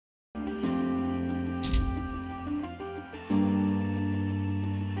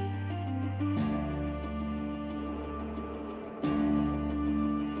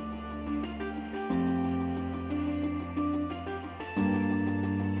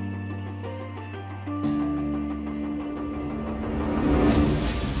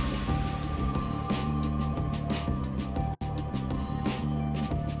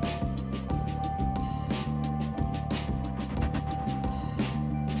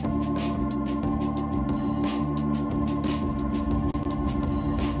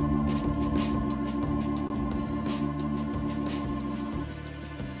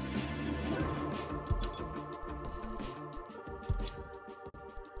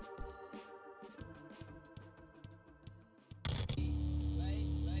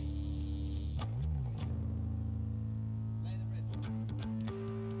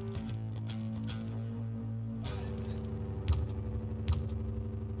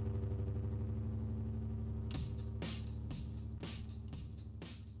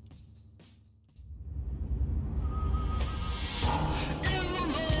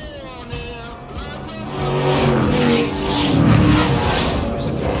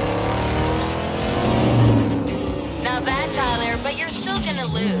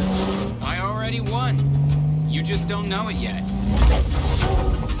lose. I already won. You just don't know it yet. First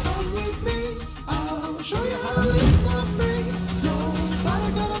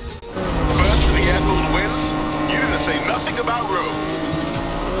to the airfield wins. You didn't say nothing about roads.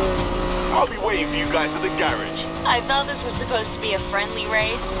 I'll be waiting for you guys at the garage. I thought this was supposed to be a friendly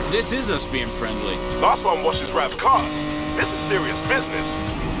race. This is us being friendly. Last one washes Rap's car. This is serious business.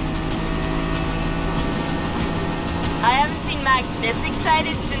 I haven't seen Max this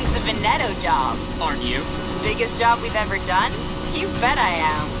excited since the Veneto job. Aren't you? Biggest job we've ever done? You bet I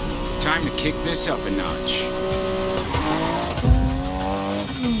am. Time to kick this up a notch.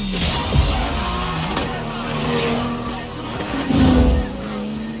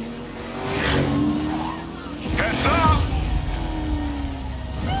 Heads up!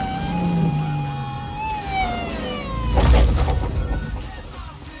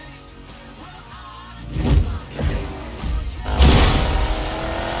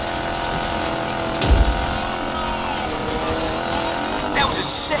 That was a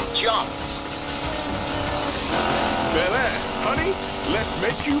sick jump. Bel Air, honey, let's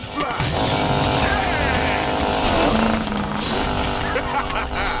make you fly.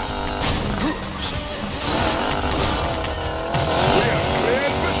 We are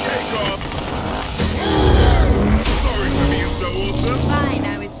cleared for takeoff. Sorry for being so awesome. Fine,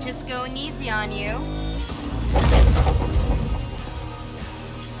 I was just going easy on you.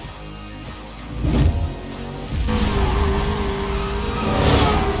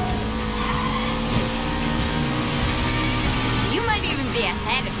 You might even be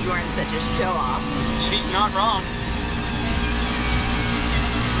ahead if you weren't such a show-off. She's not wrong.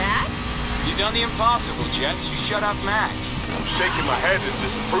 Mac? You've done the impossible, Jess. You shut up Max. I'm shaking my head in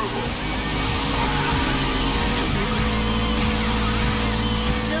disapproval.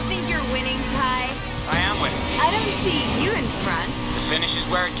 Still think you're winning, Ty? I am winning. I don't see you in front. The finish is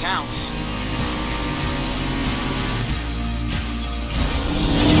where it counts.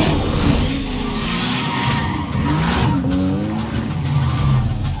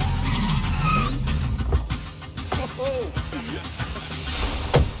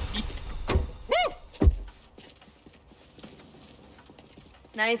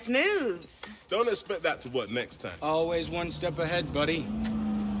 Nice moves. Don't expect that to work next time. Always one step ahead, buddy.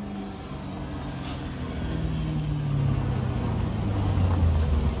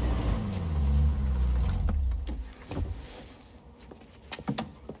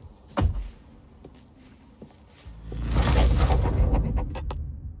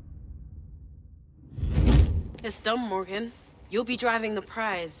 It's done, Morgan. You'll be driving the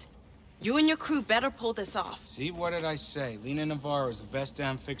prize. You and your crew better pull this off. See, what did I say? Lena Navarro is the best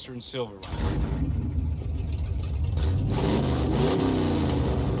damn fixer in Silver Rock.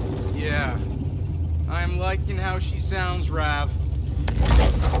 Yeah. I'm liking how she sounds, Rav.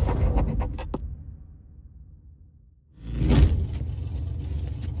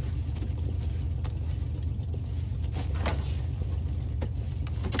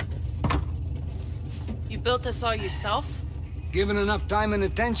 You built this all yourself? Given enough time and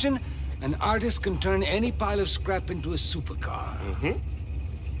attention, an artist can turn any pile of scrap into a supercar.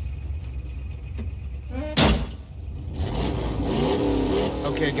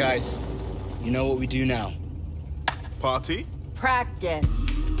 Okay, guys. You know what we do now. Party?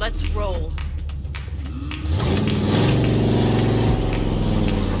 Practice. Let's roll.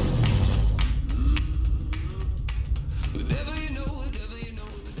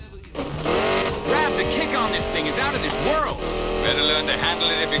 Rav, the kick on this thing is out of this world. Better learn to handle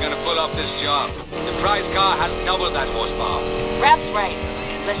it if you're gonna pull off this job. The prize car has double that horsepower. Rap's right.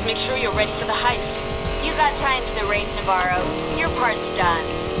 Let's make sure you're ready for the heist. You got time to the race, Navarro. Your part's done.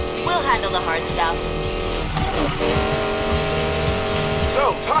 We'll handle the hard stuff.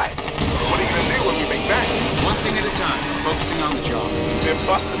 So, Ty, what are you gonna do when we make that? One thing at a time, focusing on the job. Been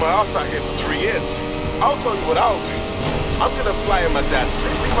busting my ass out here for 3 years. I'll tell you what I'll do. I'm gonna fly in my dad's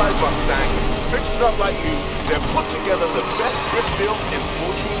 65 Mustang, fix it up like you, then put together the best drift film in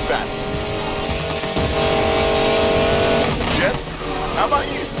Fortune Valley. Jess, how about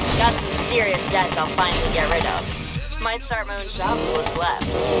you? Got some serious debts I'll finally get rid of. Might start my own shop with what's left.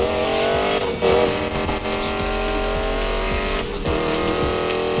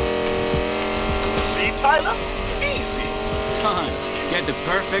 See, Tyler? Easy. Fine. Get the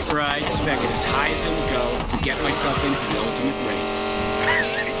perfect ride, spec it as high as it will go, and get myself into the ultimate race.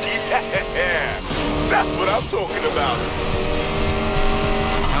 Yeah, that's what I'm talking about.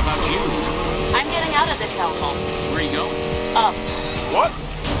 How about you? I'm getting out of this hellhole. Where you going? Up. What?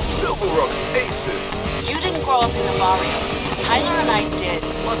 Silver Rock Aces. You didn't grow up in the barrio. Tyler and I did.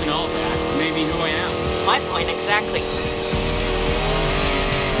 Wasn't all that. Maybe who I am. My point exactly.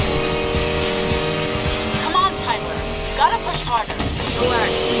 Gotta push harder.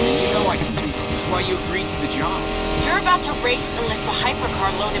 Relax, Lena. You know I can do this. It's why you agreed to the job. You're about to race and lift the hypercar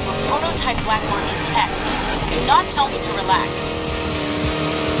loaded with prototype black market tech. Do not tell me to relax.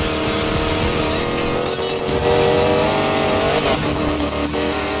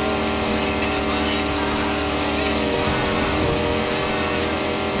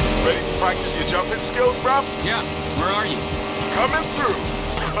 Ready to practice your jumping skills, bruv? Yeah, where are you? Coming through.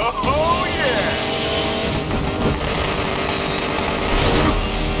 Oh, yeah!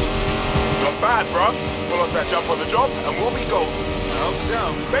 Not bad, bruv. Pull off that jump on the job, and we'll be golden. I hope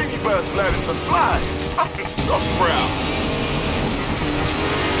so. Baby bird's learning to fly. I'm so proud.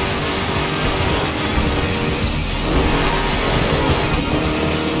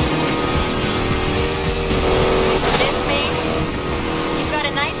 You've got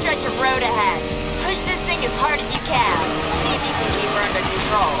a nice stretch of road ahead. Push this thing as hard as you can. See if you can keep her under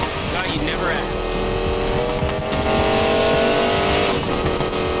control. Thought you'd never ask.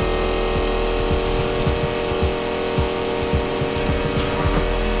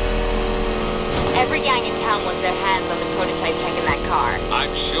 Every gang in town wants their hands on the prototype tech in that car.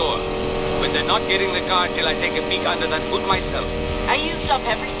 I'm sure. But they're not getting the car until I take a peek under that hood myself. I used up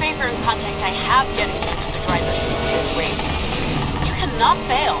every favor and contact I have getting into the driver's seat this race. You cannot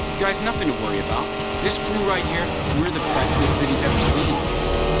fail. Guys, nothing to worry about. This crew right here, we're the best this city's ever seen.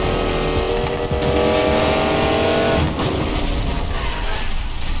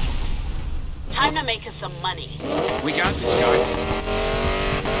 Time to make us some money. We got this, guys.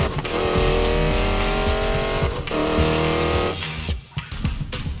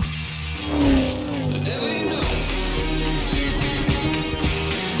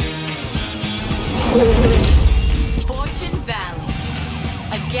 Fortune Valley.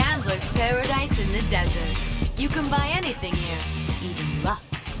 A gambler's paradise in the desert. You can buy anything here, even luck.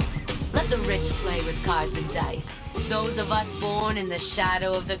 Let the rich play with cards and dice. Those of us born in the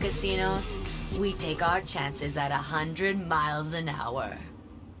shadow of the casinos, we take our chances at 100 miles an hour.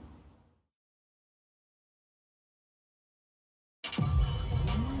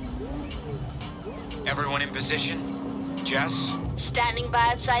 Everyone in position? Jess? Standing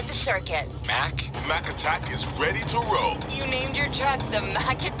by outside the circuit. Mac? Mac Attack is ready to roll. You named your truck the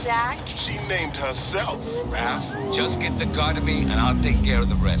Mac Attack? She named herself. Raph? Just get the car to me and I'll take care of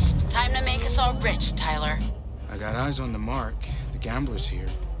the rest. Time to make us all rich, Tyler. I got eyes on the mark. The gambler's here.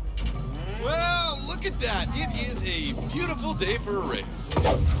 Well, look at that. It is a beautiful day for a race.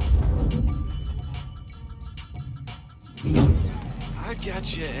 I've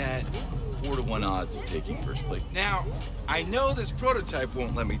got you at 4-to-1 odds of taking first place. Now, I know this prototype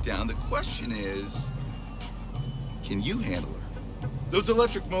won't let me down. The question is, can you handle her? Those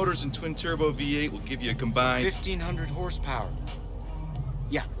electric motors and twin-turbo V8 will give you a combined 1,500 horsepower.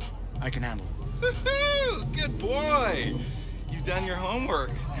 Yeah, I can handle it. Woohoo! Good boy! You've done your homework.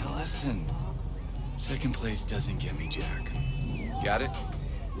 Now listen, second place doesn't get me jack. Got it?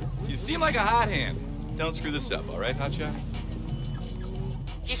 You seem like a hot hand. Don't screw this up, all right, hotshot?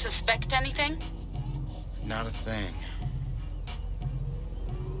 You suspect anything? Not a thing.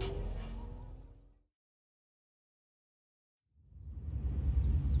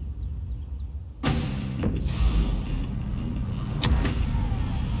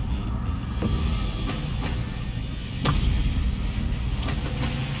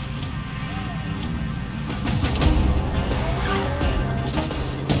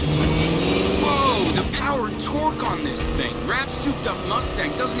 Torque on this thing. Raph's souped-up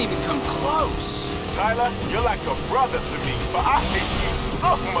Mustang doesn't even come close. Tyler, you're like a brother to me, but I hate you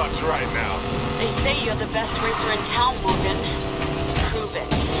so much right now. They say you're the best racer in town, Morgan. Prove it.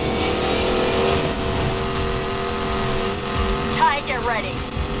 Ty, get ready.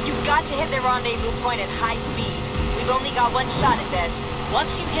 You've got to hit the rendezvous point at high speed. We've only got one shot at this. Once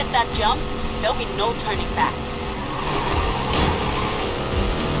you hit that jump, there'll be no turning back.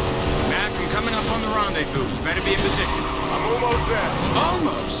 Mac, I'm coming up on the rendezvous. You better be in position. I'm almost there.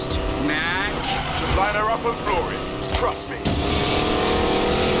 Almost? Mac? Just line her up and floor it. Trust me.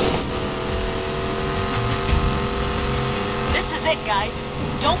 This is it, guys.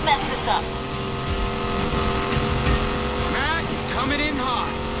 Don't mess this up. Mac, coming in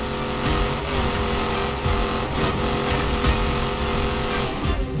hot.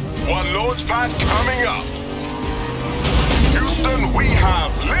 One launch pad coming up. Houston, we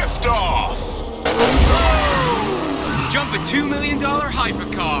have liftoff! Jump a $2 million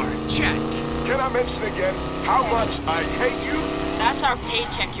hypercar. Check. Can I mention again how much I hate you? That's our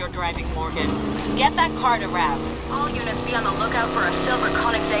paycheck you're driving, Morgan. Get that car to Raph. All units be on the lookout for a silver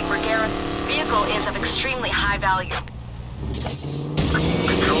Koenigsegg Regera. Vehicle is of extremely high value.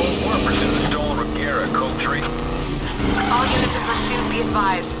 Control, we're pursuing stolen Regera, code 3. All units in pursuit be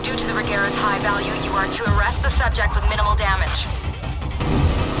advised. Due to the Regera's high value, you are to arrest the subject with minimal damage.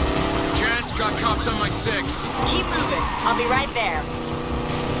 Jess, got cops on my 6. Keep moving. I'll be right there.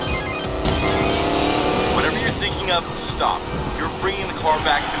 Whatever you're thinking of, stop. You're bringing the car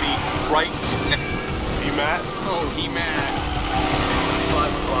back to me right now. He mad? Oh, he mad.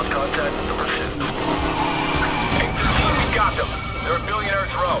 5 lost contact with the pursuit. We got them. They're at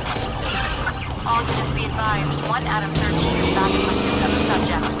Billionaire's Row. All units be advised. 1 out of 13 is back in pursuit of the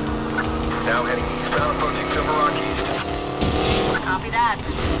subject. Now heading eastbound, approaching Silver Rock East. Copy that.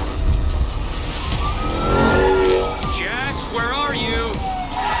 Jess, where are you?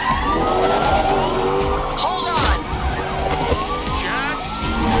 Hold on! Jess?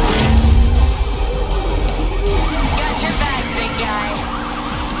 Got your back, big guy.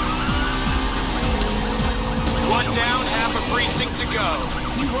 1 down, half a precinct to go.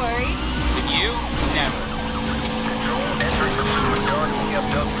 You worried? And you? Never. Control, entering pursuit with Dark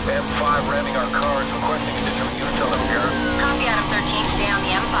EFW M5 ramming our cars, requesting additional units on the rear. Copy Adam 13, stay on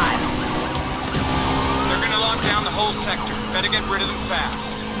the M5. They're gonna lock down the whole sector. Better get rid of them fast.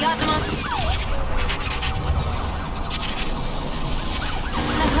 Got them on the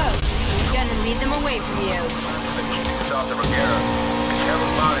hook. I'm gonna lead them away from you. South of Regera.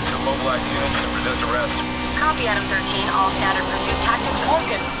 Careful mounted to mobilize units and resist arrest. Copy Adam 13, all standard pursuit tactics.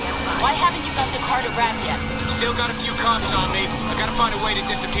 Morgan, why haven't you got the car to wrap yet? Still got a few cops on me. I gotta find a way to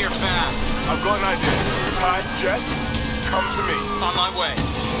disappear fast. I've got an idea. Ty, Jess, come to me. On my way.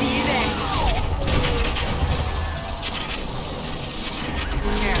 See you there.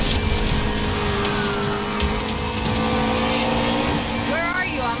 Where are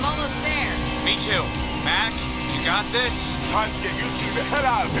you? I'm almost there. Me too. Mac, you got this? Time to get you two the hell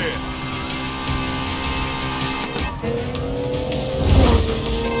out of here.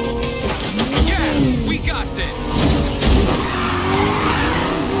 Yeah, we got this.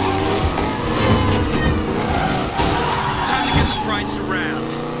 Time to get the price around.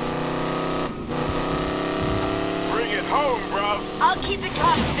 Bring it home, bro. I'll keep the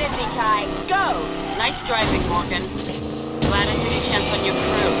cops busy, Ty. Go! Nice driving, Morgan. Glad I took a chance on your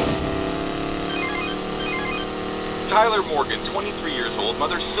crew. Tyler Morgan, 23 years old,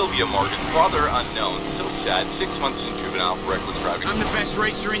 mother Sylvia Morgan, father unknown, still sad, 6 months in juvenile for reckless driving. I'm the best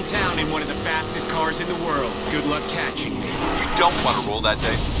racer in town in one of the fastest cars in the world. Good luck catching me. You don't want to roll that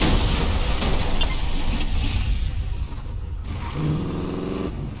day.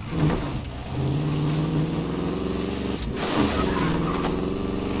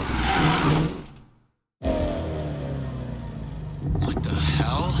 What the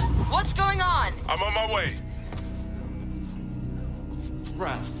hell? What's going on? I'm on my way.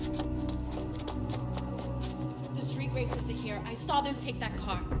 Rav. The street racers are here. I saw them take that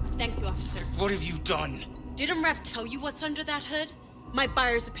car. Thank you, officer. What have you done? Didn't Rev tell you what's under that hood? My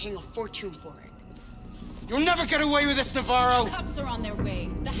buyers are paying a fortune for it. You'll never get away with this, Navarro! Cops are on their way.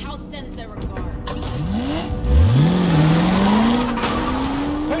 The house sends their regards.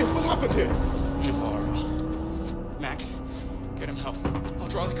 Hey, what happened here? Navarro. Mac, get him help. I'll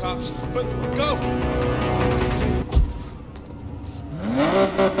draw the cops, but go!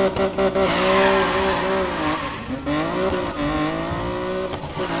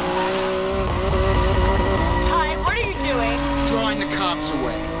 Ty, what are you doing? Drawing the cops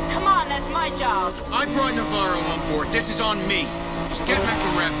away. Come on, that's my job. I brought Navarro on board. This is on me. Just get Mac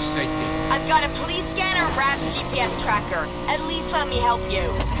and Rav to safety. I've got a police scanner and ROG GPS tracker. At least let me help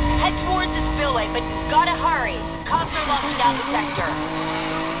you. Head towards the spillway, but you've gotta hurry. Cops are locking down the sector.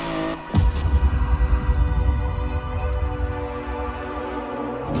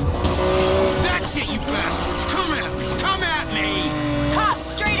 That's it, you bastards! Come at me! Come at me! Cops,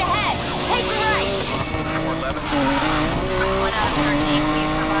 straight ahead! Take the right! 411. 1 out of 13,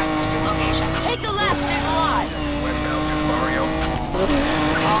 please provide pursuit location. Take a left, there's a lot. Westbound to the barrio.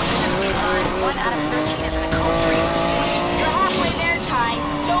 All units be advised. 1 out of 13 is in the cold street. You're halfway there, Ty.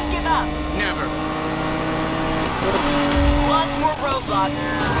 Don't give up. Never. Lots more roadblocks.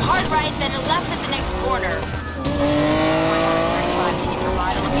 Hard right, then a left at the next corner. 35, can you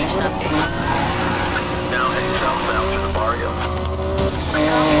provide a location update? Now heading southbound to the barrio.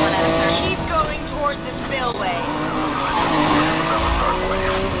 Copy 1 out of 13. Keep going towards the spillway.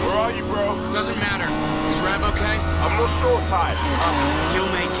 Where are you, bro? Doesn't matter. Is Rav okay? I'm not sure, Ty.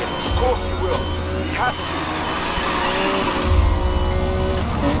 He'll make it. Of course you will. You have to.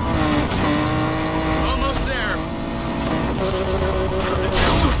 Almost there.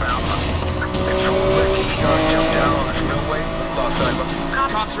 Southbound. Control, let keep yard jump down on the spillway. Lost sight of him. Copy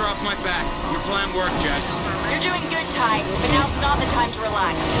cops are off my back. Your plan worked, Jess. You're doing good, Ty, but now's not the time to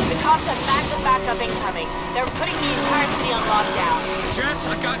relax. The cops have massive backup incoming. They're putting the entire city on lockdown. Jess,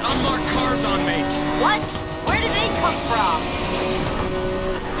 I got unmarked cars on me. What? Where did they come from?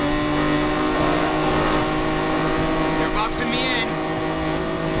 They're boxing me in.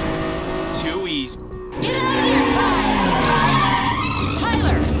 Too easy. Get out of here,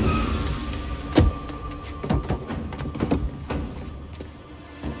 Tyler!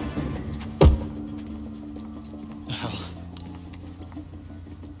 The hell?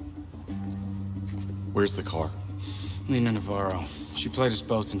 Where's the car? Lena Navarro. She played us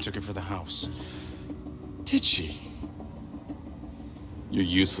both and took it for the house. Did she? You're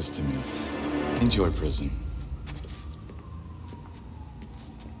useless to me. Enjoy prison.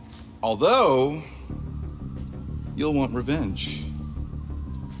 Although, you'll want revenge.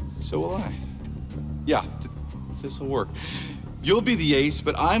 So will I. Yeah, this'll work. You'll be the ace,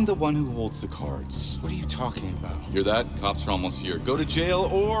 but I'm the one who holds the cards. What are you talking about? Hear that? Cops are almost here. Go to jail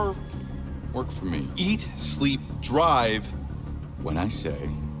or work for me. Eat, sleep, drive when I say,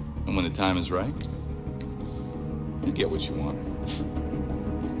 and when the time is right, you get what you want.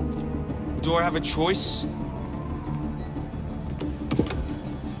 Do I have a choice?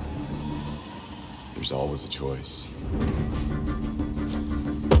 There's always a choice.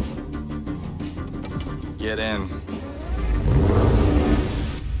 Get in.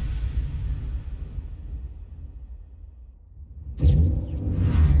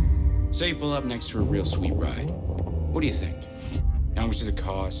 Say you pull up next to a real sweet ride. What do you think? How much does it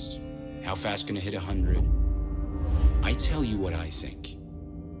cost? How fast can it hit 100? I tell you what I think.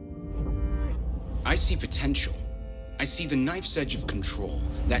 I see potential. I see the knife's edge of control,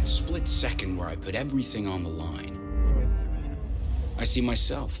 that split second where I put everything on the line. I see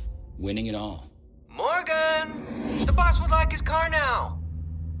myself winning it all. Morgan! The boss would like his car now.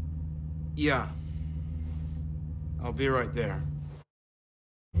 Yeah. I'll be right there.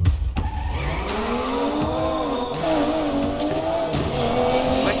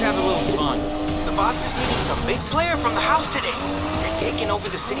 Let's have a little fun. The boss is meeting some big player from the house today. They're taking over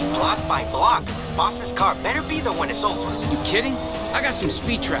the city block by block. Boss's car better be there when it's over. You kidding? I got some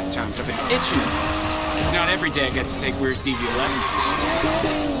speed trap times I've been itching to bust. It's not every day I get to take Weir's DV11 for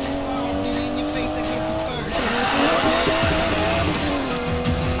speed.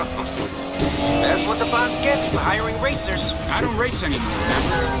 That's what the boss gets for hiring racers. I don't race anymore,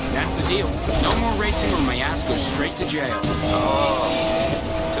 remember? That's the deal. No more racing or my ass goes straight to jail. Oh,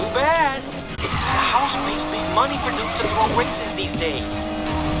 too bad. The house makes big money for dudes to throw races these days.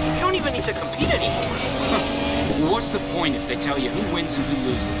 You don't even need to compete anymore. What's the point if they tell you who wins and who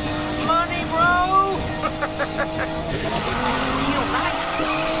loses? Money, bro! Real nice.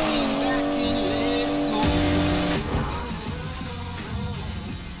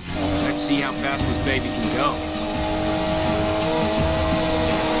 Let's see how fast this baby can go.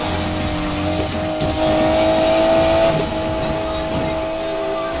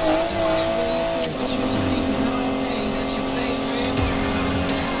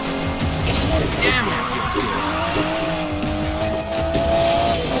 Damn, that feels good.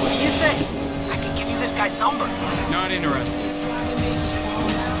 What do you say? I can give you this guy's number. Not interested.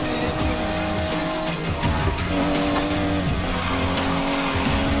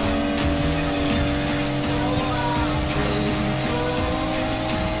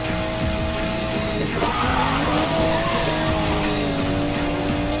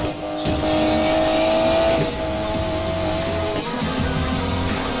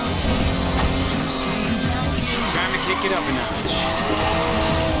 Kick it up a notch.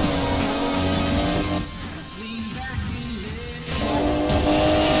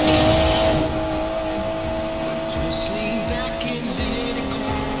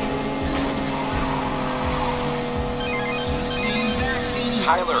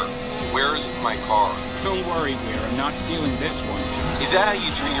 Tyler, where's my car? Don't worry, Weir. I'm not stealing this one. Is that how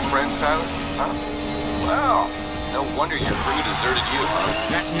you treat your friends, Tyler? Huh? Well, no wonder your crew deserted you, huh?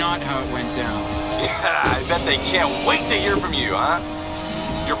 That's not how it went down. Yeah, I bet they can't wait to hear from you, huh?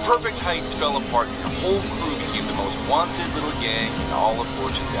 Your perfect heist fell apart and your whole crew became the most wanted little gang in all of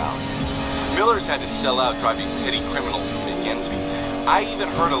Fortune Valley. Miller's had to sell out driving petty criminals in Yensby. I even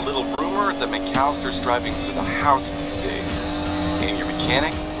heard a little rumor that McAllister's driving for the house these days. And your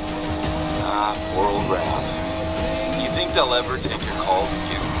mechanic? Ah, poor old Ralph. You think they'll ever take your calls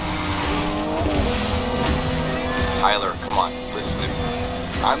again? Tyler, come on, listen to me.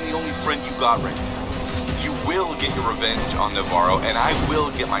 I'm the only friend you got right now. You will get your revenge on Navarro, and I will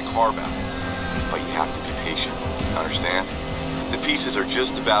get my car back. But you have to be patient, understand? The pieces are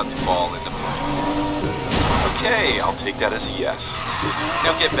just about to fall into place. Okay, I'll take that as a yes.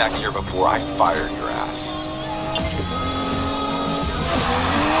 Now get back here before I fire your ass.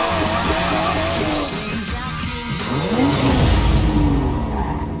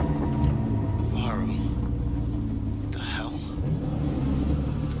 The hell?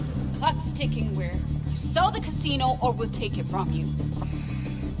 Clock's ticking, Weir. You sell the casino or we'll take it from you.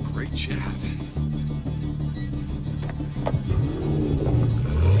 Great chat.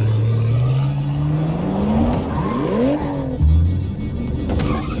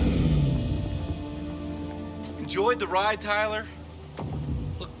 Enjoyed the ride, Tyler?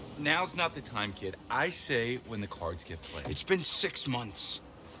 Look, now's not the time, kid. I say when the cards get played. It's been 6 months.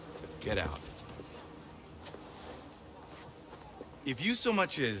 Get out. If you so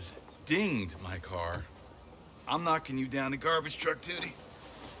much as dinged my car, I'm knocking you down to garbage truck duty.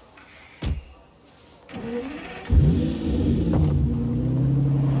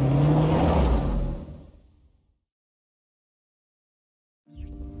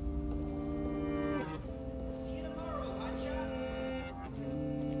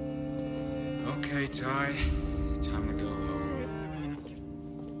 Okay, Ty. Time to go home.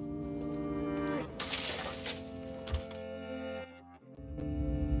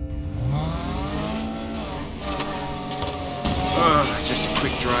 Just a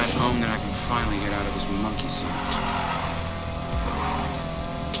quick drive home, then I can finally get out of this monkey suit.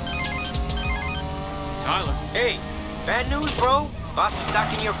 Tyler. Hey, bad news, bro. Boss is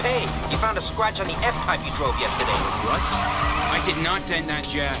docking your pay. You found a scratch on the F-Type you drove yesterday. What? I did not dent that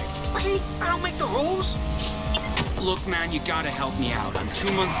Jag. Wait, I don't make the rules. Look, man, you gotta help me out. I'm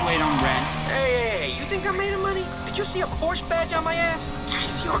 2 months late on rent. Hey, you think I made of money? Did you see a Porsche badge on my ass?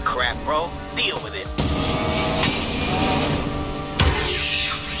 You're crap, bro. Deal with it.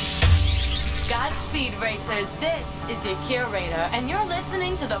 Godspeed, racers. This is your curator, and you're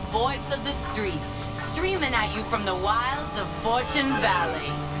listening to the voice of the streets, streaming at you from the wilds of Fortune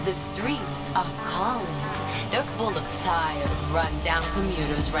Valley. The streets are calling. They're full of tired, run-down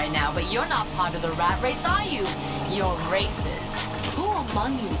commuters right now, but you're not part of the rat race, are you? You're racers. Who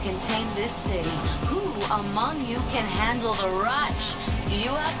among you can tame this city? Who among you can handle the rush? Do you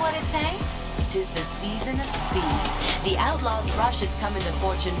have what it takes? 'Tis the season of speed. The Outlaws Rush is coming to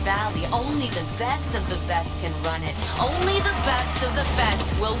Fortune Valley. Only the best of the best can run it. Only the best of the best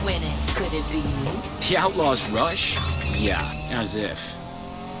will win it. Could it be you? The Outlaws Rush? Yeah, as if.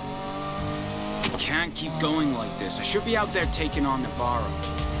 I can't keep going like this. I should be out there taking on Navarro.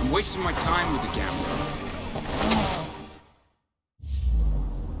 I'm wasting my time with the gambler.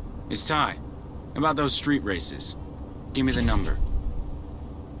 It's Ty. About those street races. Give me the number.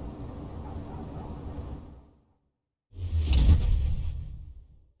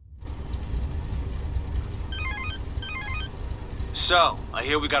 So, I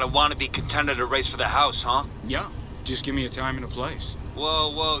hear we got a wannabe contender to race for the house, huh? Yeah, just give me a time and a place.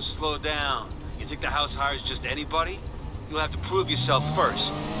 Whoa, slow down. You think the house hires just anybody? You'll have to prove yourself first.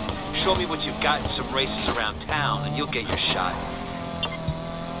 Show me what you've got in some races around town, and you'll get your shot.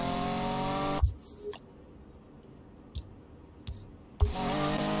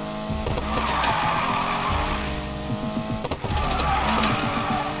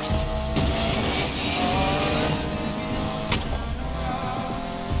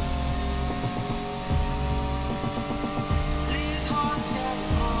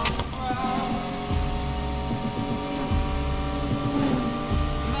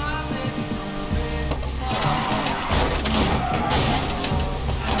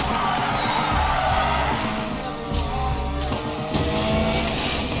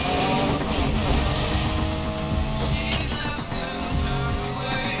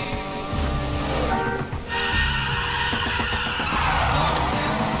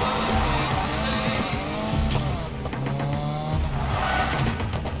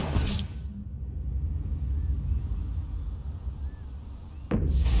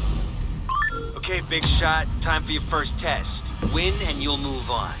 Okay, big shot. Time for your first test. Win and you'll move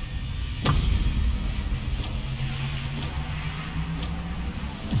on.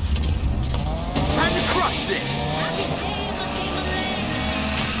 Time to crush this!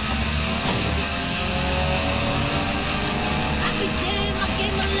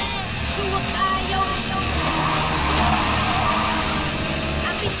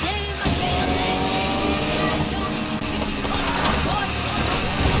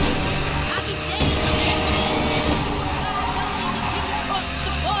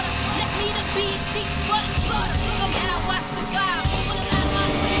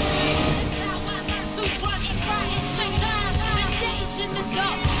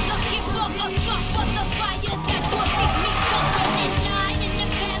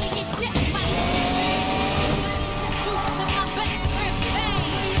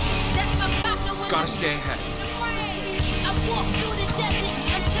 Gotta stay ahead. I walk through the desert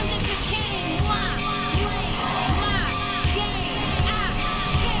until it became my game. I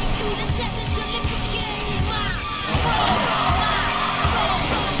came through the desert till it became my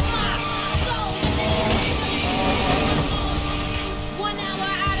soul. 1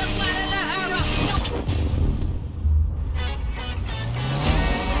 hour out of Guadalajara.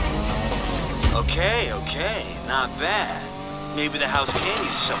 Okay, not bad. Maybe the house can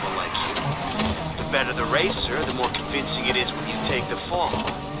use someone like you. The better the racer, the more convincing it is when you take the fall.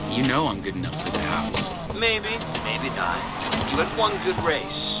 You know I'm good enough for the house. Maybe, maybe not. You had one good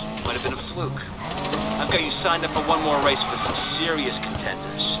race. Might have been a fluke. I've got you signed up for one more race with some serious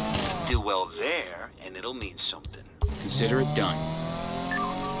contenders. Do well there, and it'll mean something. Consider it done.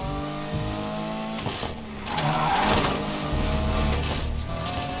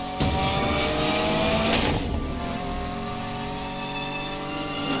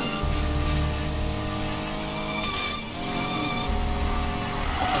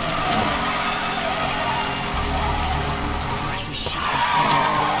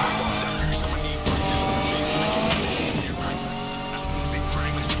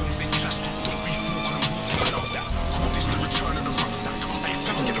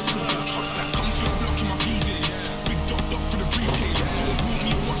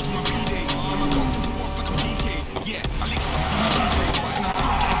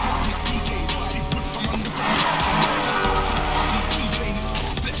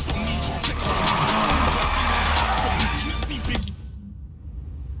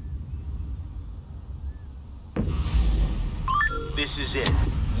 This is it.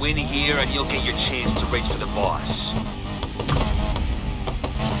 Win here and you'll get your chance to race for the boss.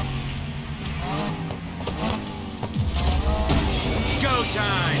 Go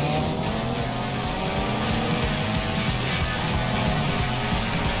time!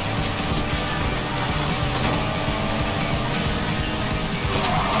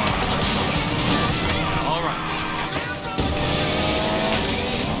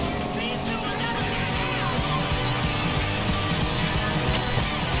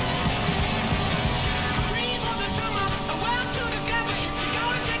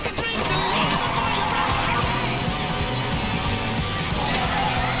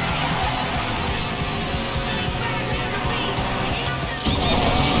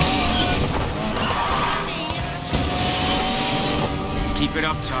 Keep it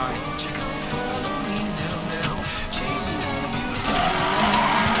up, Ty.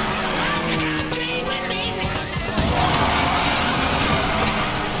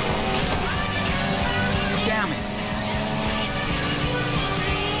 Damn it.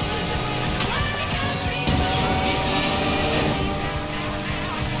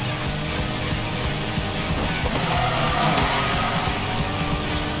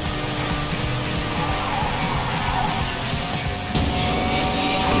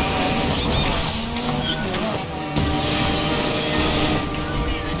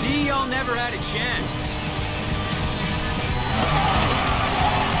 Never had a chance.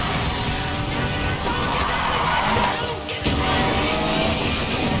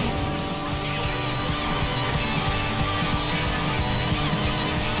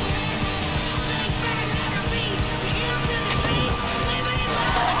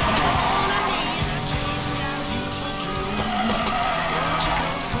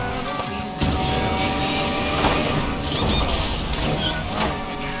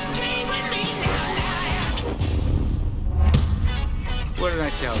 What did I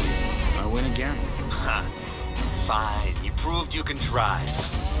tell you? I win again. Huh. Fine. You proved you can drive.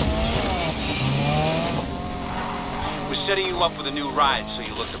 We're setting you up with a new ride so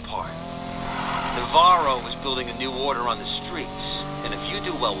you look the part. Navarro is building a new order on the streets, and if you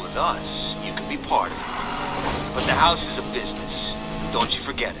do well with us, you can be part of it. But the house is a business. Don't you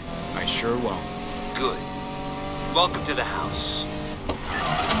forget it. I sure won't. Good. Welcome to the house.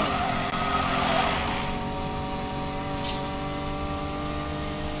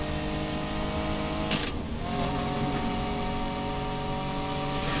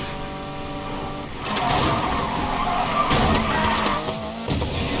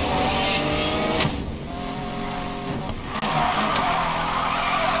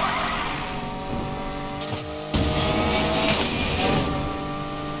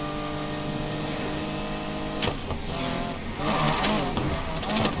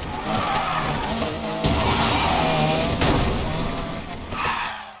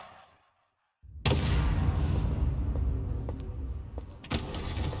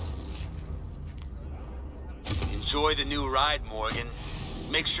 Enjoy the new ride, Morgan.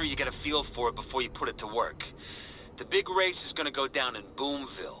 Make sure you get a feel for it before you put it to work. The big race is gonna go down in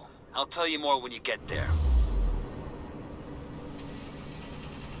Boomville. I'll tell you more when you get there.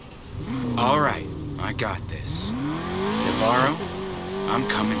 All right, I got this. Navarro, I'm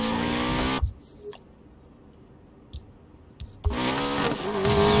coming for you.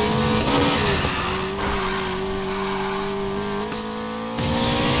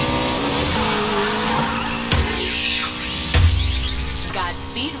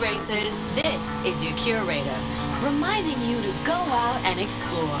 Godspeed, racers. This is your curator, reminding you to go out and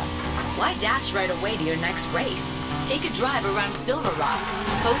explore. Why dash right away to your next race? Take a drive around Silver Rock.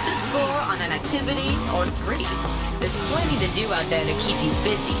 Post a score on an activity or 3. There's plenty to do out there to keep you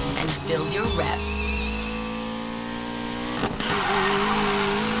busy and build your rep.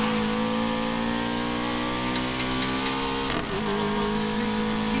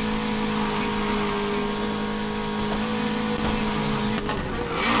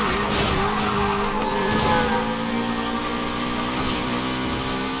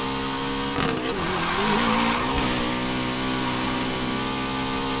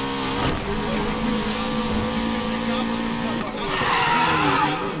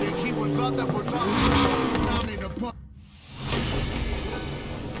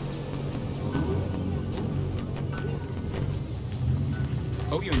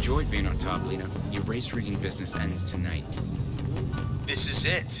 Hope you enjoyed being on top, Lena. Your race rigging business ends tonight. This is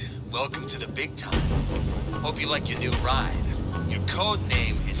it. Welcome to the big time. Hope you like your new ride. Your code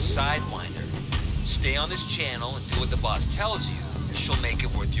name is Sidewinder. Stay on this channel and do what the boss tells you, and she'll make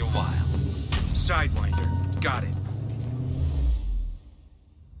it worth your while. Sidewinder. Got it.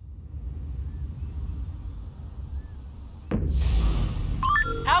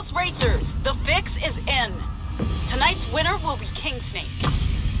 House Racers, the fix is in. Tonight's winner will be King Snake.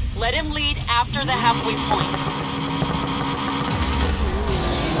 Let him lead after the halfway point.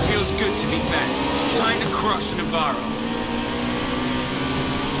 Feels good to be back. Time to crush Navarro.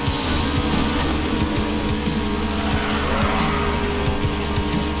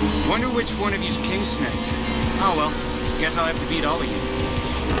 Wonder which one of you's King Snake. Oh well, guess I'll have to beat all of you.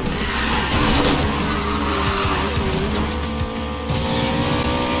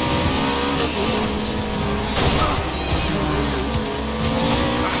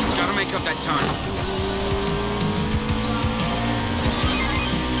 Gotta make up that time.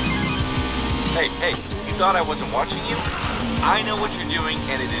 Hey, you thought I wasn't watching you? I know what you're doing,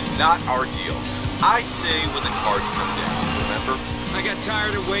 and it is not our deal. I say when the cards come down, remember? I got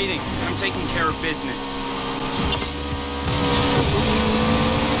tired of waiting. I'm taking care of business.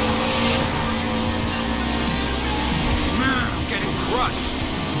 I'm getting crushed.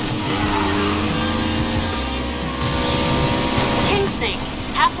 King Snake,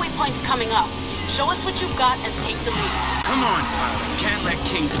 halfway point's coming up. Show us what you've got and take the lead. Come on, Tyler. Can't let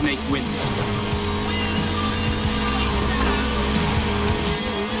King Snake win this.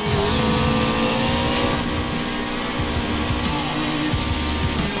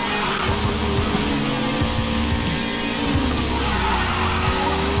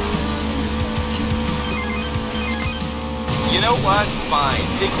 You know what? Fine.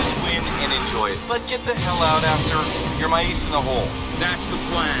 Take this win and enjoy it. But get the hell out after. You're my ace in the hole. That's the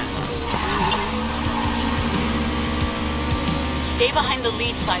plan. Stay behind the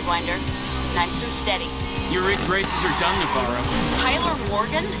lead, Sidewinder. Nice and steady. Your rigged races are done, Navarro. Tyler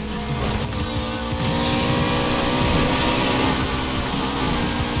Morgan?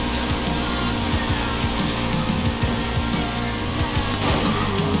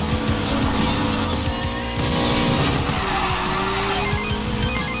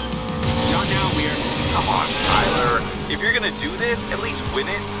 Not now, Weird. Come on, Tyler. If you're gonna do this, at least win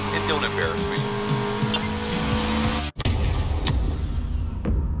it and don't embarrass me.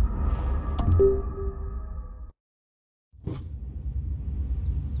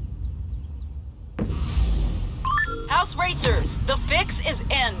 House Racers, the fix is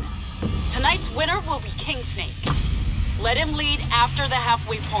in. Tonight's winner will be King Snake. Let him lead after the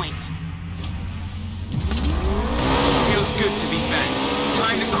halfway point. Feels good to be back.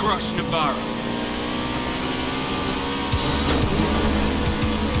 Time to crush Navarro.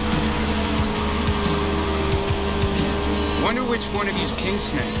 Wonder which one of you's King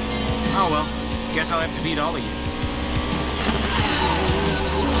Snake. Oh well, guess I'll have to beat all of you.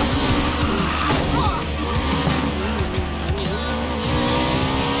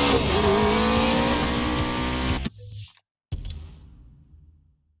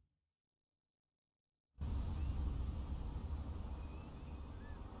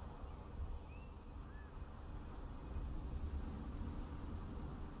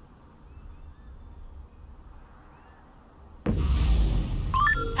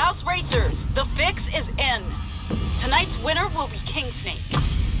 House Racers, the fix is in. Tonight's winner will be King Snake.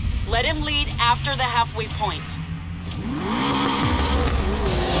 Let him lead after the halfway point.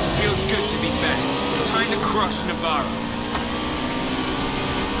 Feels good to be back. Time to crush Navarro.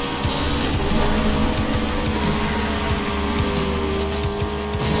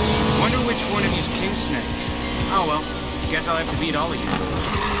 Wonder which one of you's King Snake. Oh well, guess I'll have to beat all of you.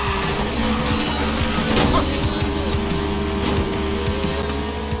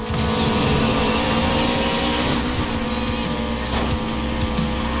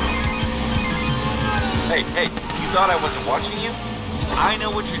 Hey, you thought I wasn't watching you? I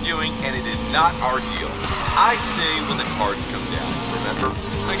know what you're doing, and it is not our deal. I say when the cards come down, remember?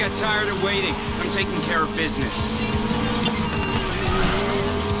 I got tired of waiting. I'm taking care of business.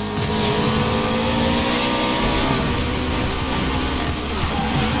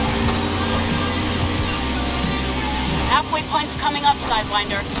 Halfway point's coming up,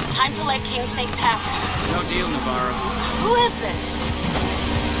 Sidewinder. Time to let King Snake pass. No deal, Navarro. Who is this?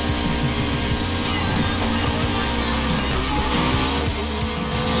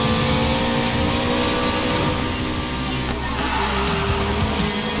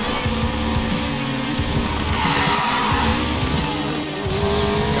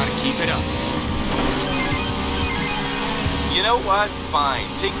 You know what? Fine.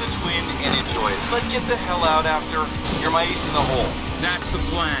 Take this win and enjoy it. But get the hell out after. You're my ace in the hole. That's the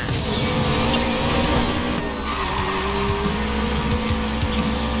plan.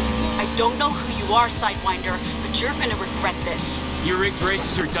 I don't know who you are, Sidewinder, but you're gonna regret this. Your rigged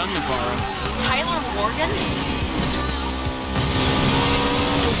races are done, Navarro. Tyler Morgan?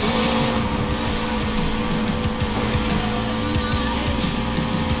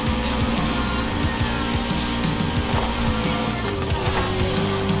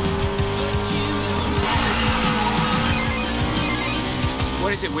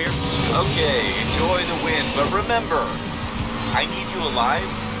 What is it, Weird? Okay, enjoy the win, but remember, I need you alive.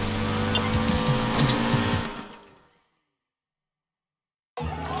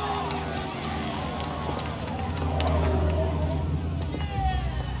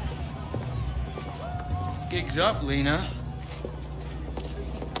 Gig's up, Lena.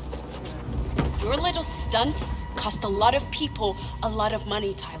 Your little stunt cost a lot of people a lot of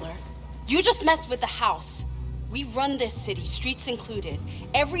money, Tyler. You just messed with the house. We run this city, streets included.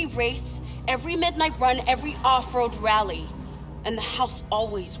 Every race, every midnight run, every off-road rally. And the house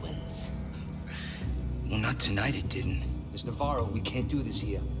always wins. Well, not tonight it didn't. Miss Navarro, we can't do this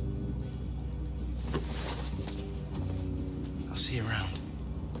here. I'll see you around.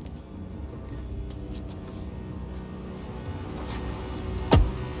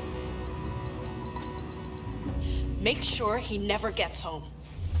 Make sure he never gets home.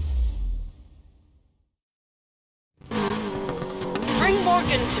 Bring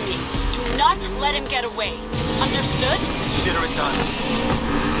Morgan to me. Do not let him get away. Understood? Consider it done.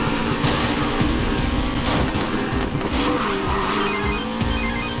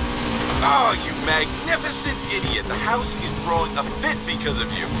 Oh, you magnificent idiot. The house is throwing a fit because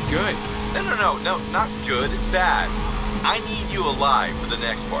of you. Good. No, not good. Bad. I need you alive for the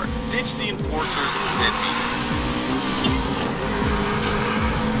next part. Ditch the enforcers and me.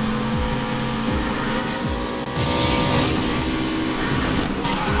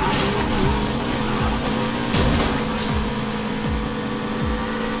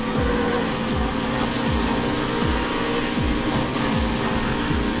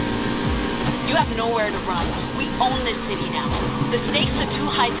 You have nowhere to run. We own this city now. The stakes are too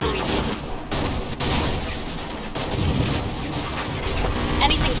high to leave.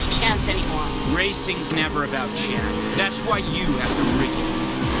 Anything's chance anymore. Racing's never about chance. That's why you have to rig it.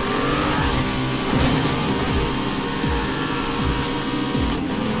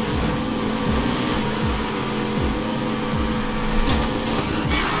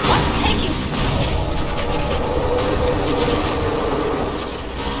 What's taking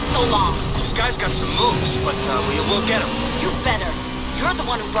so long? This guy's got some moves, but we'll get him. You better. You're the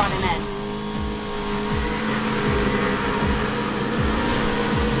one who brought him in.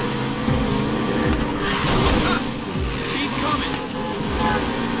 Keep coming.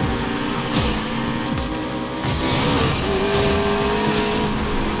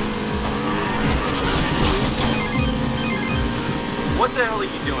 What the hell are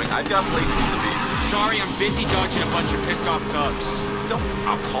you doing? I've got places to be. Sorry, I'm busy dodging a bunch of pissed off thugs. Don't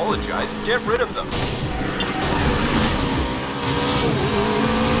apologize. Get rid of them.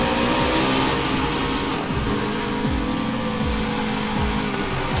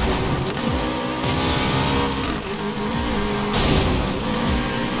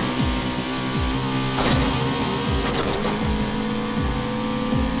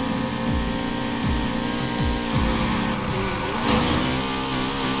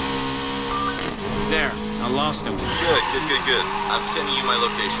 There, I lost him. Good. I'm sending you my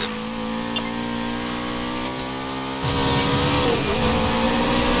location.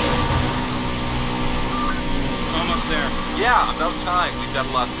 Almost there. Yeah, about time. We've got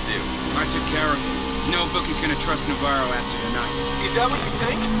a lot to do. I took care of it. No bookie's gonna trust Navarro after tonight. Is that what you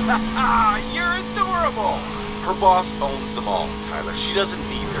think? You're adorable! Her boss owns them all, Tyler. She doesn't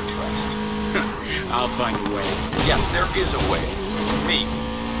need their trust. I'll find a way. Yes, there is a way. Me.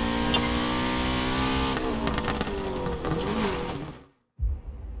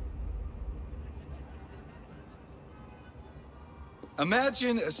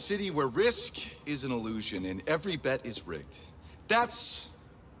 Imagine a city where risk is an illusion and every bet is rigged. That's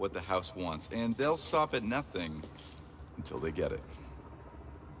what the house wants, and they'll stop at nothing until they get it.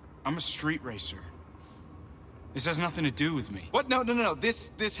 I'm a street racer. This has nothing to do with me. What? No.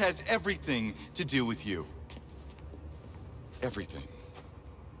 This has everything to do with you. Everything.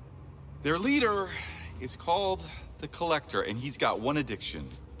 Their leader is called the Collector, and he's got one addiction.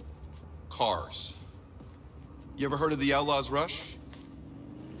 Cars. You ever heard of the Outlaws Rush?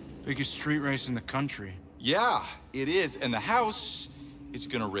 Biggest street race in the country. Yeah, it is, and the house is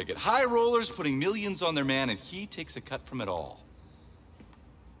gonna rig it. High rollers putting millions on their man, and he takes a cut from it all.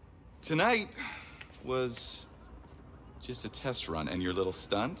 Tonight was just a test run, and your little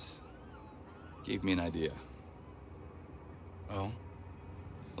stunt gave me an idea. Oh?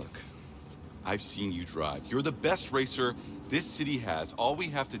 Look, I've seen you drive. You're the best racer this city has. All we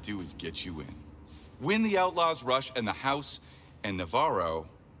have to do is get you in. Win the Outlaws Rush, and the house and Navarro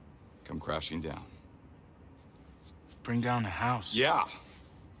come crashing down. Bring down the house? Yeah.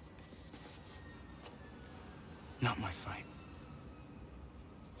 Not my fight.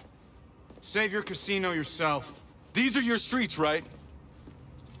 Save your casino yourself. These are your streets, right?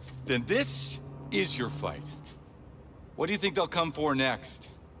 Then this is your fight. What do you think they'll come for next?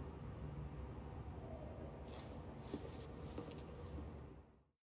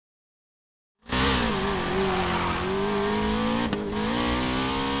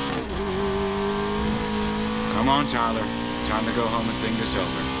 Come on, Tyler. Time to go home and think this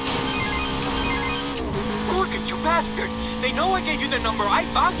over. Look at you bastards! They know I gave you the number. I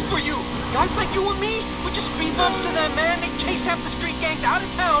vouched for you. Guys like you and me would just be bumps to them, man. They chase half the street gangs out of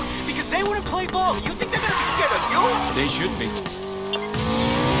town because they wouldn't play ball. You think they're gonna be scared of you? They should be.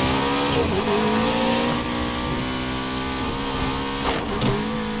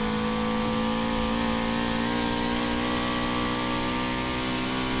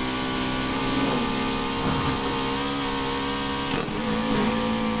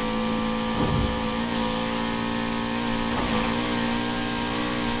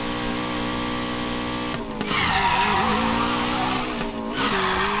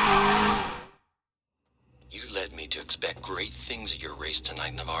 Expect great things at your race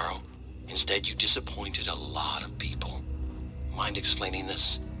tonight, Navarro. Instead, you disappointed a lot of people. Mind explaining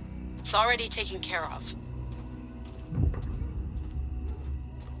this? It's already taken care of.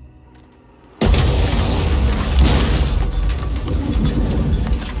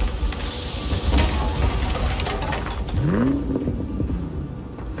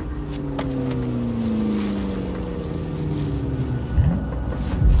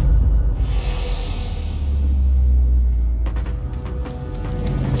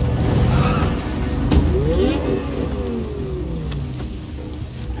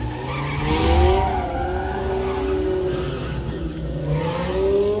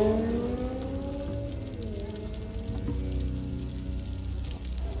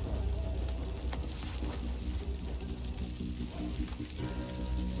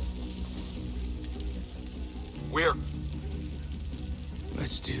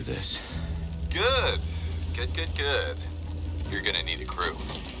 Let's do this. Good. Good. You're gonna need a crew.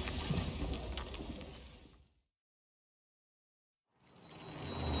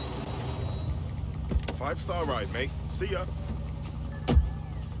 Five-star ride, mate. See ya.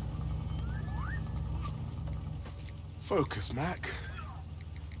 Focus, Mac.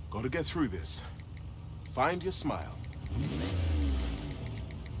 Gotta get through this. Find your smile.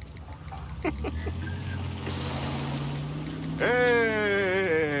 Hey!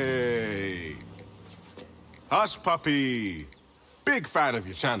 Hush, puppy. Big fan of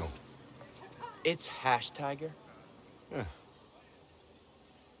your channel. It's #Tiger. Yeah.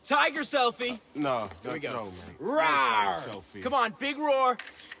 Tiger selfie. No, Here we go. No, man. Roar! Selfie. Come on, big roar.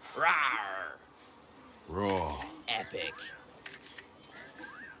 Roar! Raw. Epic.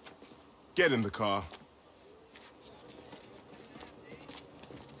 Get in the car.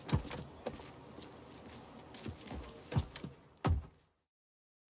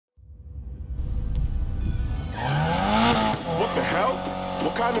 What the hell?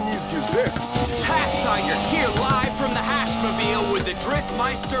 What kind of music is this? Hash Tiger here live from the Hashmobile with the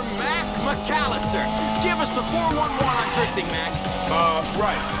Driftmeister Mac McAllister. Give us the 411 on drifting, Mac.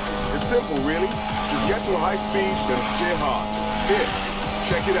 Right. It's simple, really. Just get to a high speed, then steer hard. Here,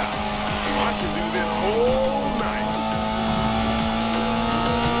 check it out. I can do this all night.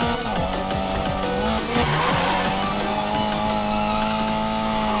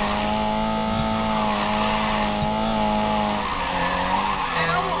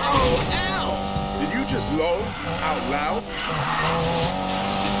 LOL! Did you just low out loud?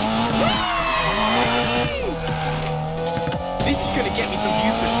 This is gonna get me some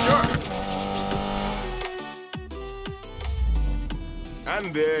views for sure.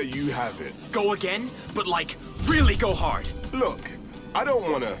 And there you have it. Go again, but like, really go hard. Look, I don't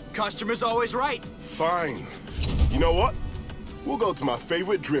wanna... Customer's always right. Fine. You know what? We'll go to my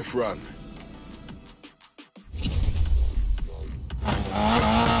favorite drift run.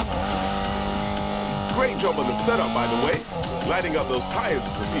 Great job on the setup, by the way. Lighting up those tires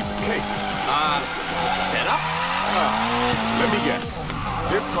is a piece of cake. Setup? Let me guess.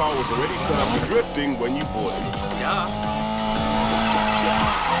 This car was already set up for drifting when you bought it. Duh.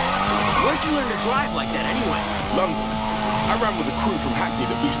 Where'd you learn to drive like that anyway? London. I ran with a crew from Hackney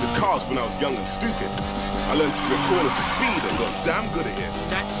that boosted cars when I was young and stupid. I learned to drift corners for speed and got damn good at it.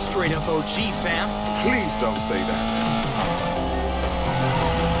 That's straight up OG, fam. Please don't say that.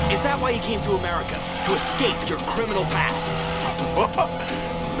 Is that why you came to America? To escape your criminal past?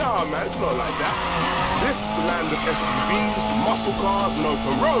 Nah, man, it's not like that. This is the land of SUVs, muscle cars, and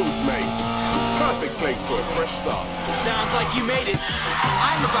open roads, mate. Perfect place for a fresh start. Sounds like you made it.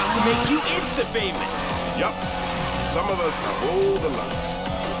 I'm about to make you insta-famous. Yup. Some of us have all the luck.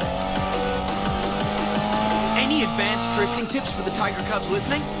 Any advanced drifting tips for the Tiger Cubs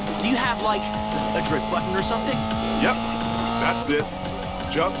listening? Do you have, like, a drift button or something? Yep. That's it.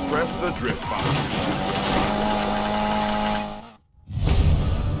 Just press the drift button.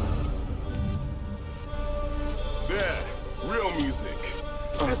 There. Real music.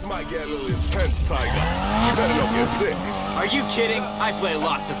 This might get a little intense, Tiger. You better not get sick. Are you kidding? I play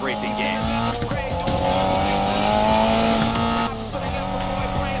lots of racing games.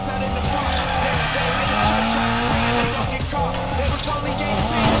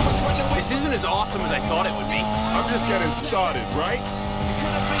 This isn't as awesome as I thought it would be. I'm just getting started, right?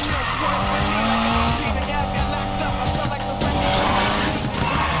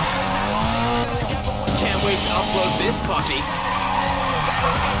 Can't wait to upload this puppy.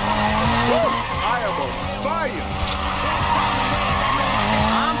 Woo! I am on fire!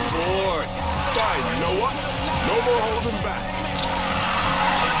 I'm bored. Fine, you know what? No more holding back.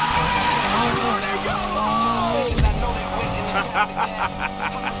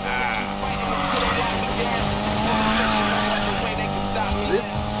 This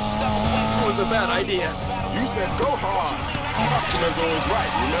was a bad idea. You said go hard. Customer's always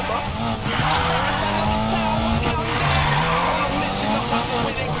right, remember?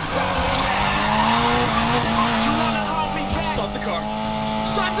 Stop the car.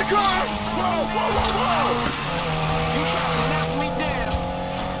 Stop the car! Whoa, whoa, whoa, whoa! You tried to knock me down,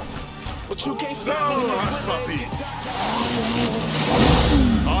 but you can't stop me. Hush, puppy.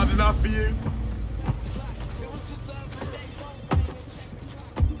 Hard enough for you?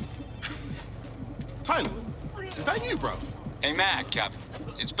 Tyler, is that you, bro? Hey, Mac,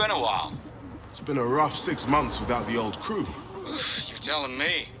 it's been a while. It's been a rough 6 months without the old crew. You're telling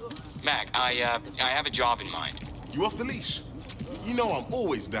me. Mac, I have a job in mind. You off the leash? You know I'm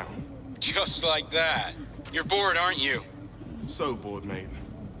always down. Just like that. You're bored, aren't you? So bored, mate.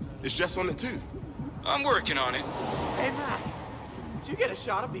 Is Jess on it too? I'm working on it. Hey, Mac. Did you get a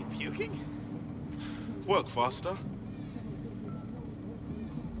shot of me puking? Work faster.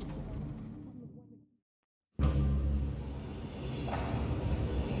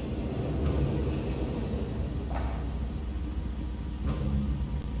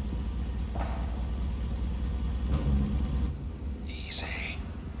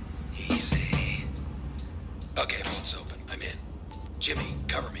 Okay, boat's open. I'm in. Jimmy,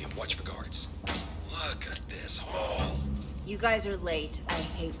 cover me and watch for guards. Look at this hall. You guys are late. I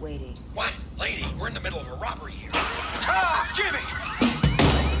hate waiting. What? Lady, we're in the middle of a robbery here. Ah, Jimmy!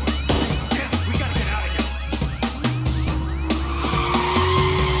 Jimmy, we gotta get out of here.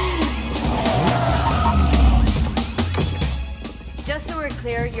 Just so we're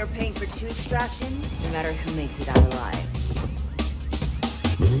clear, you're paying for 2 extractions, no matter who makes it out alive.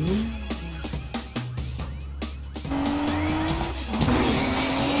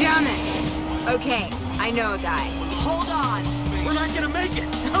 Damn it! Okay, I know a guy. Hold on! We're not gonna make it!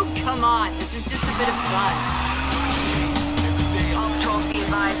 Oh, come on. This is just a bit of fun. All patrols be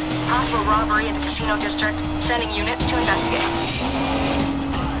possible robbery in the casino district. Sending units to investigate.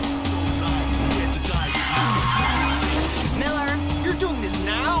 Miller, you're doing this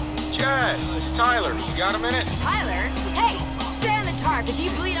now? Jess, Tyler, you got a minute? Tyler? Hey, stay on the tarp. If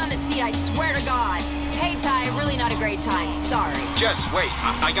you bleed on the seat, I swear to God. Hey, Ty, really not a great time. Sorry. Jess, wait,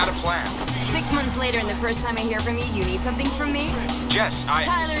 I got a plan. 6 months later, and the first time I hear from you, you need something from me? Jess,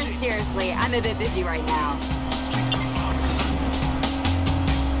 Tyler, seriously, I'm a bit busy right now.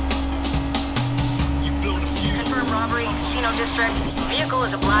 Confirmed robbery, casino district. Vehicle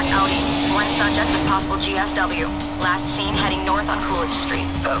is a black Audi. One subject with possible GSW. Last seen heading north on Coolidge Street.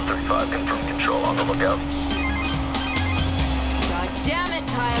 Adam 35, confirm control on the lookout. God damn it,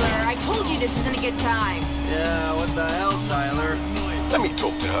 Tyler. I told you this isn't a good time. Yeah, what the hell, Tyler? Let me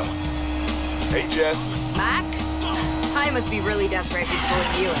talk to her. Hey, Jess. Max? Ty must be really desperate if he's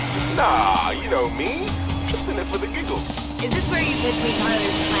pulling you in. Nah, you know me. Just in it for the giggles. Is this where you pitch me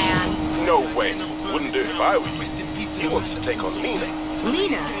Tyler's plan? No way. Wouldn't do it if I were you. He wants to take on Lena.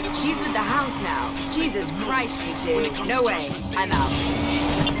 Lena? She's with the house now. Jesus Christ, you two. No way. I'm out.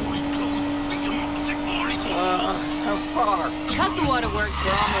 How far? Cut the waterworks.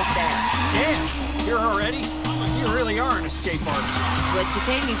 We're almost there. Damn, you're already? You really are an escape artist. It's what you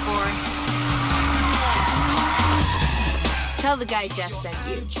paid me for. Tell the guy Jess sent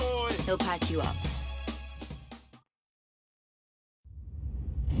you. He'll patch you up.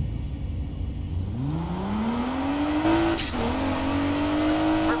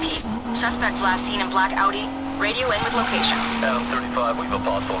 Repeat. Suspect last seen in black Audi. Radio in with location. Adam 35, we have a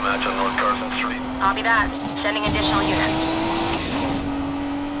possible match on North Carson Street. Copy that. Sending additional units.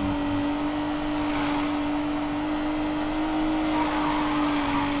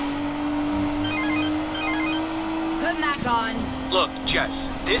 Put Mac on. Look, Jess,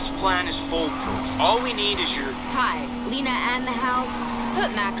 this plan is foolproof. All we need is your... Ty, Lena and the house.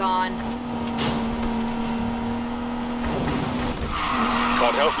 Put Mac on.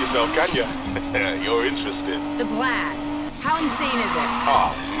 Can't help yourself, can you? You're interested. The plan. How insane is it?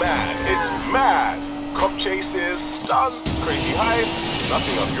 Oh, man, it's mad. Cop chases, stunts, crazy heists,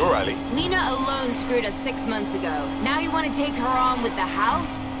 nothing up your alley. Lena alone screwed us 6 months ago. Now you want to take her on with the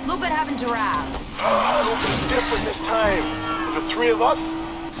house? Look what happened to Rav. It'll be different this time. With the three of us,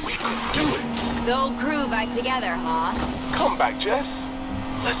 we could do it. The old crew back together, huh? Come back, Jess.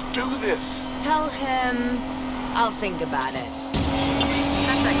 Let's do this. Tell him I'll think about it.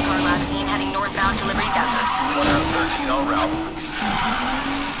 Suspect car last seen heading northbound to Liberty Desert. 1 out of 13 en route.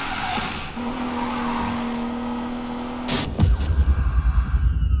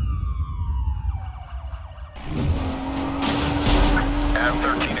 Adam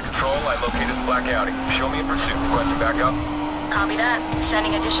 13 to control, I located the black Audi. Show me in pursuit, requesting backup. Copy that.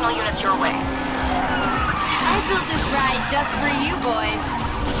 Sending additional units your way. I built this ride just for you boys.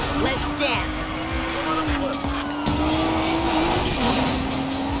 Let's dance.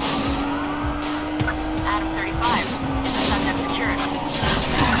 Adam 35. Subject secured.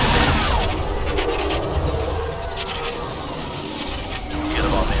 Get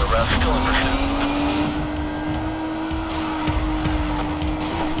him on the arrest, still in pursuit.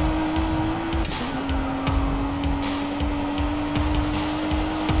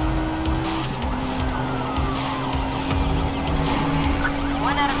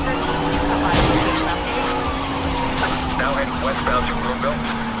 Now heading westbound to Brookville.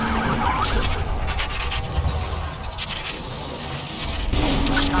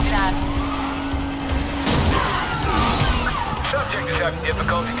 Copy that. Subject is having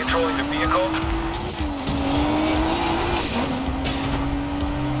difficulty controlling the vehicle.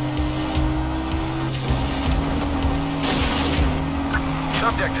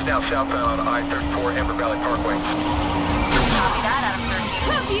 Subject is now southbound on I-34 Amber Valley Parkway. Copy that, Adam 13.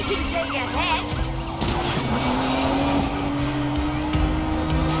 Hope you can take a hit.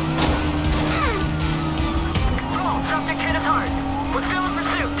 Subject hit us hard. We're still in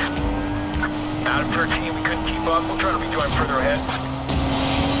pursuit. Adam 13, we couldn't keep up. We'll try to rejoin further ahead.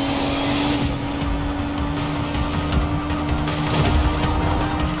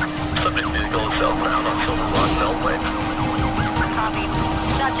 Subject vehicle is southbound on Silver Rock Beltway. Copy.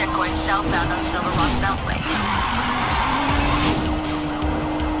 Subject going southbound on Silver Rock Beltway.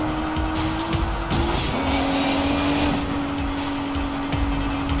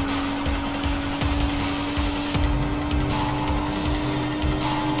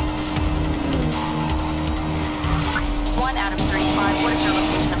 What is your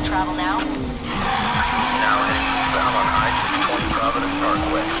location of travel now? Now heading eastbound on I-620 Providence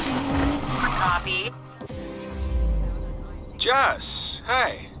Parkway. Copy. Jess,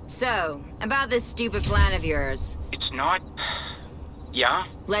 hey. So, about this stupid plan of yours. It's not... Yeah?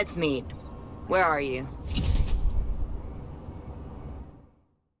 Let's meet. Where are you?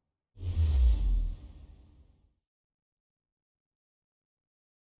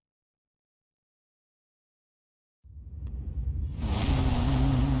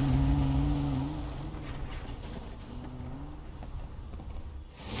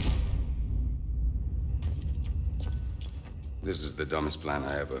 This is the dumbest plan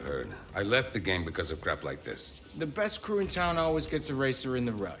I ever heard. I left the game because of crap like this. The best crew in town always gets a racer in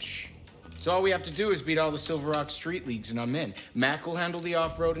the rush. So all we have to do is beat all the Silver Rock street leagues and I'm in. Mac will handle the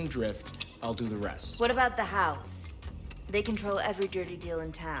off-road and drift. I'll do the rest. What about the house? They control every dirty deal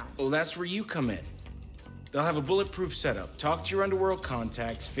in town. Well, that's where you come in. They'll have a bulletproof setup. Talk to your underworld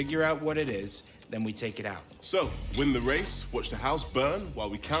contacts, figure out what it is, then we take it out. So, win the race, watch the house burn while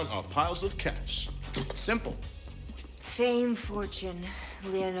we count our piles of cash. Simple. Fame, fortune,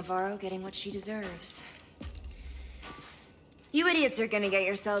 Leah Navarro getting what she deserves. You idiots are gonna get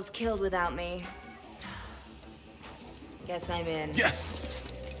yourselves killed without me. Guess I'm in. Yes!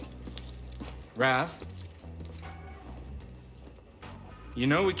 Raph? You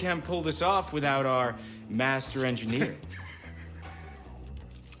know we can't pull this off without our master engineer.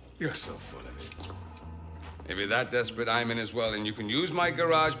 You're so full of it. If you're that desperate, I'm in as well, and you can use my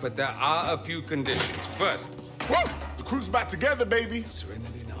garage, but there are a few conditions. First... Whoa! The crew's back together, baby!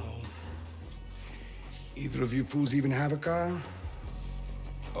 Serenity, no. Either of you fools even have a car?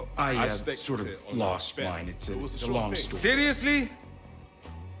 Oh, I sort of lost mine. It's a long story. Seriously?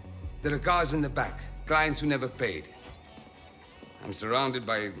 There are cars in the back. Clients who never paid. I'm surrounded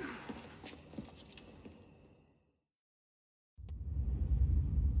by...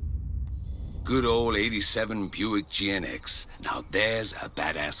 Good old 87 Buick GNX. Now there's a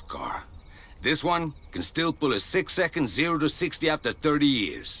badass car. This one can still pull a 6-second 0 to 60 after 30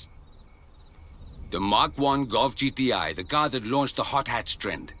 years. The Mark I Golf GTI, the car that launched the hot hatch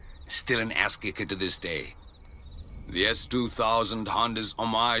trend, still an ass-kicker to this day. The S2000 Honda's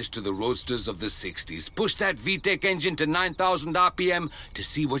homage to the roadsters of the 60s. Push that VTEC engine to 9,000 RPM to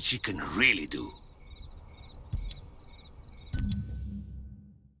see what she can really do.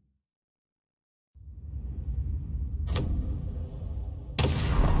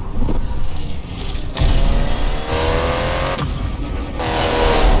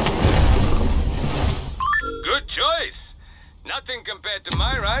 Good choice. Nothing compared to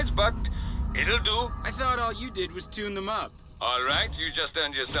my rides, but it'll do. I thought all you did was tune them up. All right, you just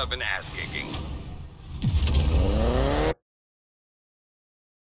earned yourself an ass-kicking.